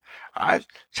All right,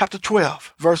 chapter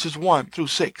 12, verses 1 through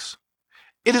 6.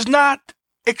 It is not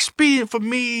expedient for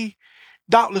me,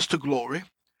 doubtless, to glory.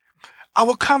 I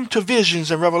will come to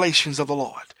visions and revelations of the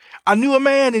Lord. I knew a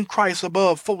man in Christ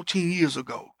above 14 years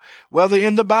ago. Whether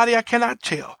in the body I cannot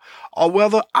tell, or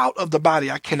whether out of the body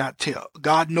I cannot tell.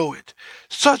 God know it.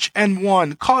 Such an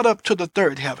one caught up to the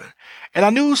third heaven. And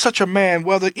I knew such a man,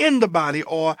 whether in the body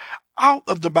or out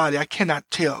of the body I cannot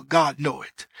tell. God know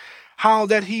it. How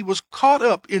that he was caught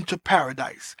up into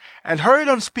paradise, and heard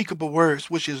unspeakable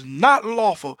words, which is not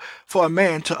lawful for a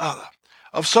man to utter.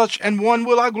 Of such an one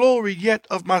will I glory, yet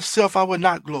of myself I will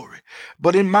not glory,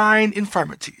 but in mine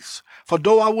infirmities. For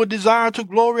though I would desire to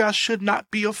glory, I should not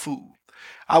be a fool.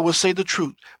 I will say the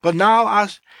truth, but now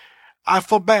I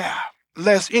forbear,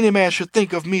 lest any man should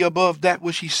think of me above that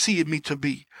which he seeth me to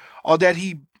be, or that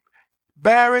he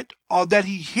bear it, or that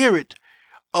he hear it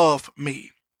of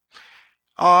me.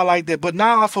 I like that. But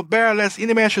now I forbear, lest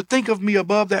any man should think of me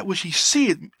above that which he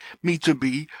seeth me to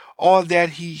be, or that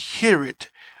he hear it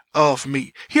of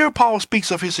me. Here Paul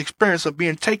speaks of his experience of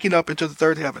being taken up into the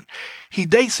third heaven. He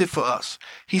dates it for us.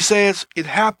 He says it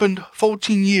happened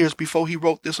 14 years before he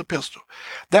wrote this epistle.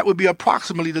 That would be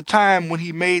approximately the time when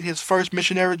he made his first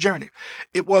missionary journey.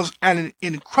 It was an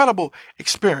incredible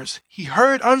experience. He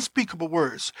heard unspeakable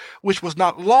words, which was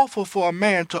not lawful for a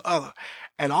man to utter.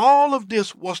 And all of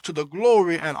this was to the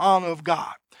glory and honor of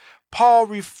God. Paul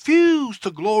refused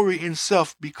to glory in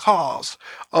self because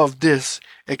of this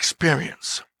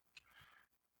experience.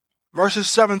 Verses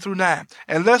 7 through 9.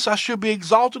 Unless I should be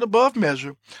exalted above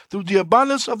measure through the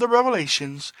abundance of the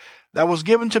revelations, that was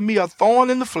given to me a thorn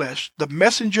in the flesh, the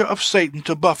messenger of Satan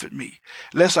to buffet me,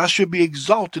 lest I should be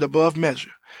exalted above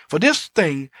measure. For this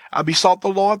thing I besought the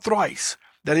Lord thrice,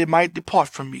 that it might depart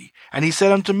from me. And he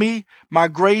said unto me, My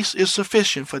grace is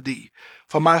sufficient for thee,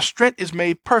 for my strength is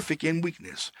made perfect in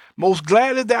weakness. Most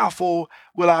gladly therefore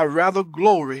will I rather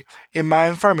glory in my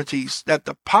infirmities, that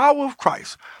the power of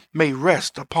Christ may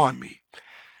rest upon me.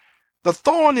 The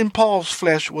thorn in Paul's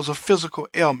flesh was a physical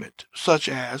ailment, such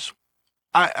as,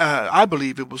 I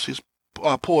believe it was his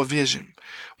poor vision.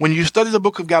 When you study the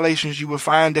book of Galatians, you will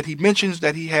find that he mentions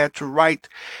that he had to write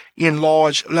in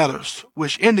large letters,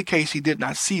 which indicates he did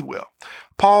not see well.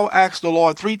 Paul asked the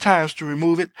Lord 3 times to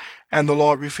remove it, and the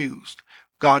Lord refused.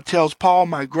 God tells Paul,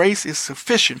 my grace is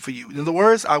sufficient for you. In other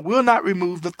words, I will not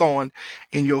remove the thorn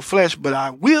in your flesh, but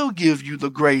I will give you the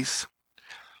grace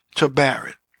to bear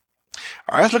it.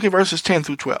 All right, let's look at verses 10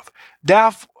 through 12.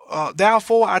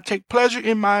 Therefore, I take pleasure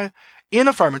in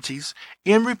infirmities,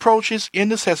 in reproaches, in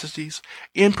necessities,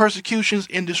 in persecutions,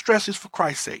 in distresses for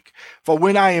Christ's sake. For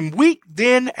when I am weak,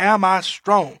 then am I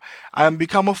strong. I am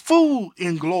become a fool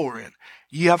in glorying.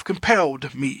 Ye have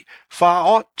compelled me, for I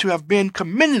ought to have been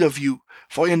commended of you.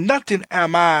 For in nothing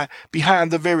am I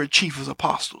behind the very chief of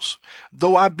apostles,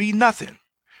 though I be nothing.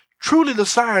 Truly the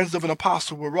signs of an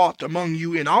apostle were wrought among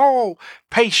you in all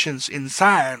patience, in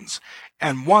signs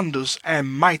and wonders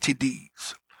and mighty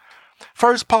deeds.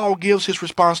 First, Paul gives his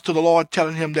response to the Lord,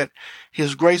 telling him that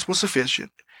his grace was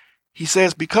sufficient. He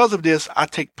says, because of this, I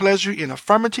take pleasure in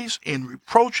infirmities, in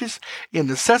reproaches, in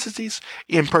necessities,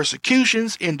 in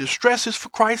persecutions, in distresses for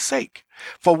Christ's sake.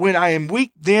 For when I am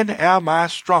weak, then am I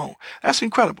strong. That's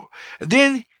incredible.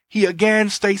 Then he again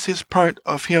states his point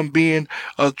of him being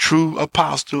a true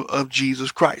apostle of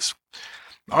Jesus Christ.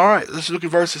 All right, let's look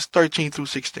at verses 13 through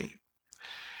 16.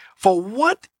 For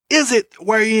what is it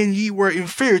wherein ye were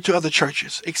inferior to other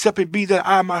churches, except it be that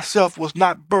I myself was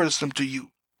not burdensome to you?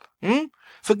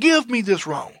 Forgive me this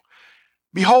wrong.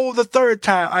 Behold, the third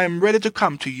time I am ready to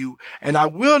come to you, and I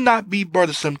will not be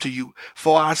burdensome to you,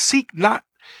 for I seek not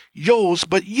yours,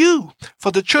 but you.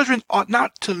 For the children ought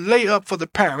not to lay up for the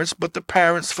parents, but the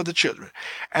parents for the children.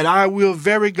 And I will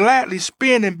very gladly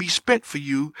spend and be spent for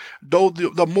you, though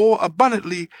the more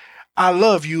abundantly I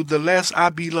love you, the less I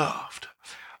be loved.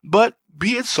 But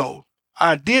be it so,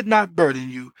 I did not burden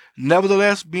you.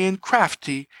 Nevertheless, being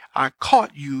crafty, I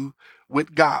caught you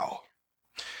with guile.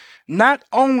 Not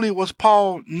only was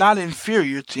Paul not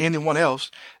inferior to anyone else,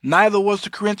 neither was the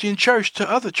Corinthian church to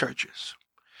other churches.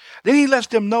 Then he lets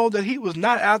them know that he was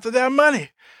not after their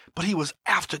money, but he was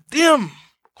after them.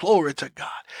 Glory to God.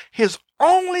 His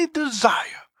only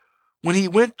desire when he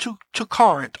went to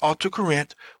Corinth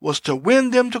was to win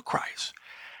them to Christ.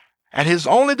 And his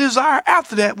only desire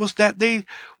after that was that they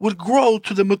would grow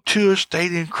to the mature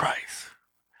state in Christ.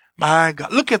 My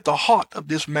God, look at the heart of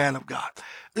this man of God.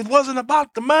 It wasn't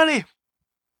about the money.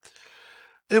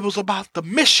 It was about the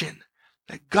mission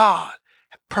that God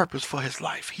had purposed for his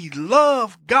life. He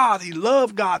loved God. He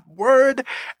loved God's word,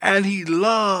 and he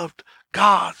loved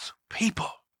God's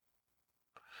people.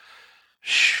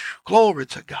 Glory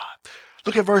to God.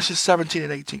 Look at verses 17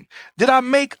 and 18. Did I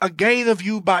make a gain of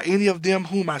you by any of them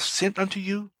whom I sent unto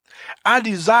you? I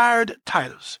desired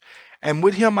Titus, and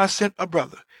with him I sent a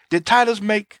brother. Did Titus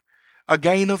make a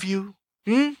gain of you?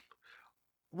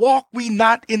 Walk we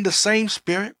not in the same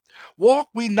spirit? Walk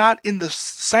we not in the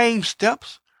same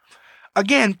steps?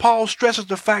 Again, Paul stresses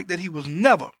the fact that he was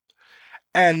never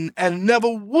and never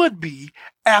would be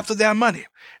after their money.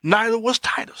 Neither was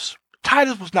Titus.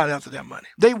 Titus was not after their money.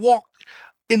 They walked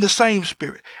in the same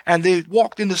spirit, and they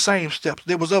walked in the same steps.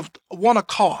 They was of one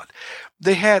accord.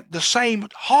 They had the same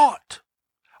heart,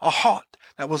 a heart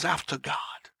that was after God.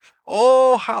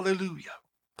 Oh, hallelujah.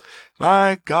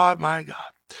 My God, my God.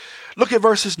 Look at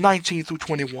verses 19 through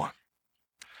 21.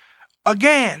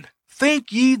 Again,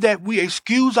 think ye that we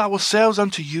excuse ourselves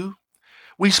unto you?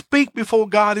 We speak before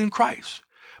God in Christ,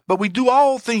 but we do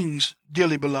all things,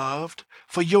 dearly beloved,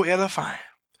 for your edifying.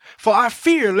 For I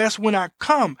fear lest when I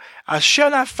come, I shall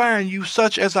not find you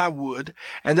such as I would,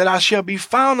 and that I shall be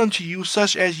found unto you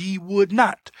such as ye would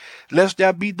not, lest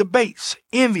there be debates,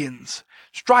 envyings,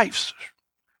 strifes,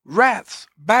 wraths,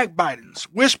 backbitings,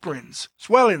 whisperings,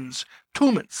 swellings,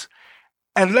 tumults,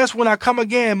 and lest when I come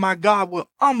again, my God will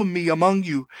humble me among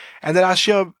you, and that I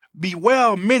shall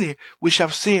bewail many which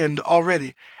have sinned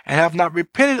already, and have not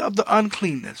repented of the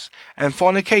uncleanness, and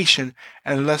fornication,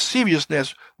 and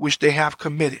lasciviousness which they have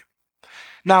committed.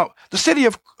 Now, the city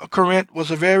of Corinth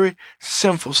was a very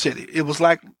sinful city. It was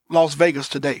like Las Vegas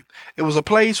today. It was a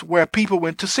place where people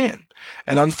went to sin.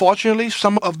 And unfortunately,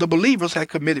 some of the believers had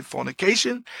committed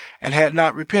fornication and had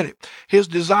not repented. His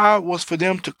desire was for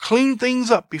them to clean things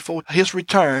up before his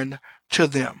return to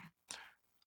them.